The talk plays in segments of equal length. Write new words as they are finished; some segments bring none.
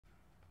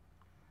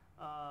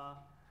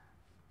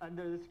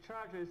under these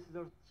charges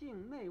都是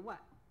境内外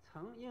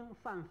曾因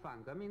犯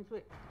反革命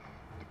罪。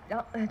然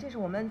后这是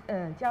我们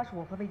家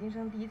属和魏京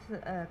生第一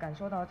次感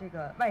受到这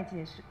个外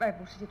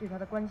部世界对他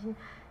的关心，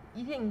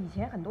一定以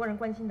前很多人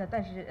关心的，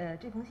但是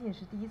这封信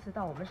是第一次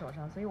到我们手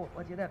上，所以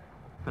我觉得。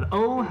But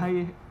all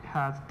he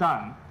has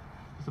done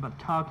is about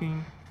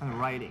talking and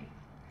writing,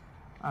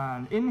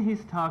 and in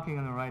his talking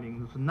and writing,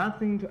 there's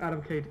nothing to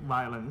advocate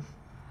violence.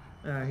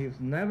 He was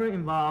never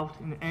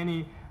involved in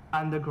any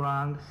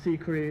underground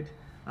secret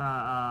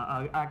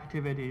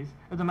activities.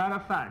 As a matter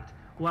of fact,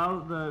 while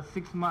the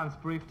 6 months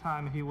brief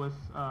time he was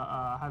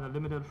had a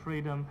limited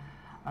freedom,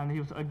 and he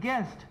was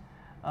against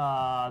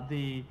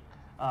the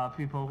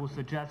people who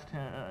suggest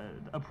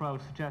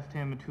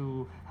him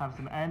to have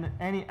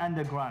any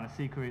underground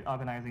secret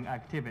organizing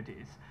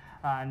activities,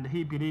 and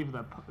he believed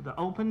the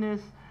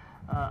openness,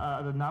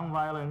 the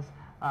non-violence,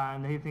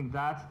 and he thinks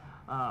that's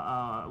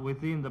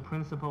within the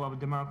principle of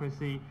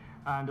democracy,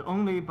 and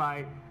only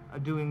by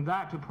doing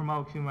that to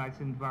promote human rights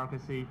in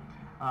democracy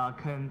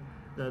can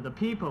the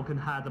people can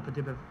have the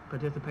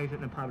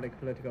participation in public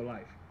political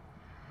life.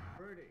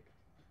 Verdict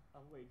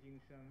of Wei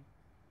Jingsheng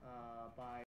by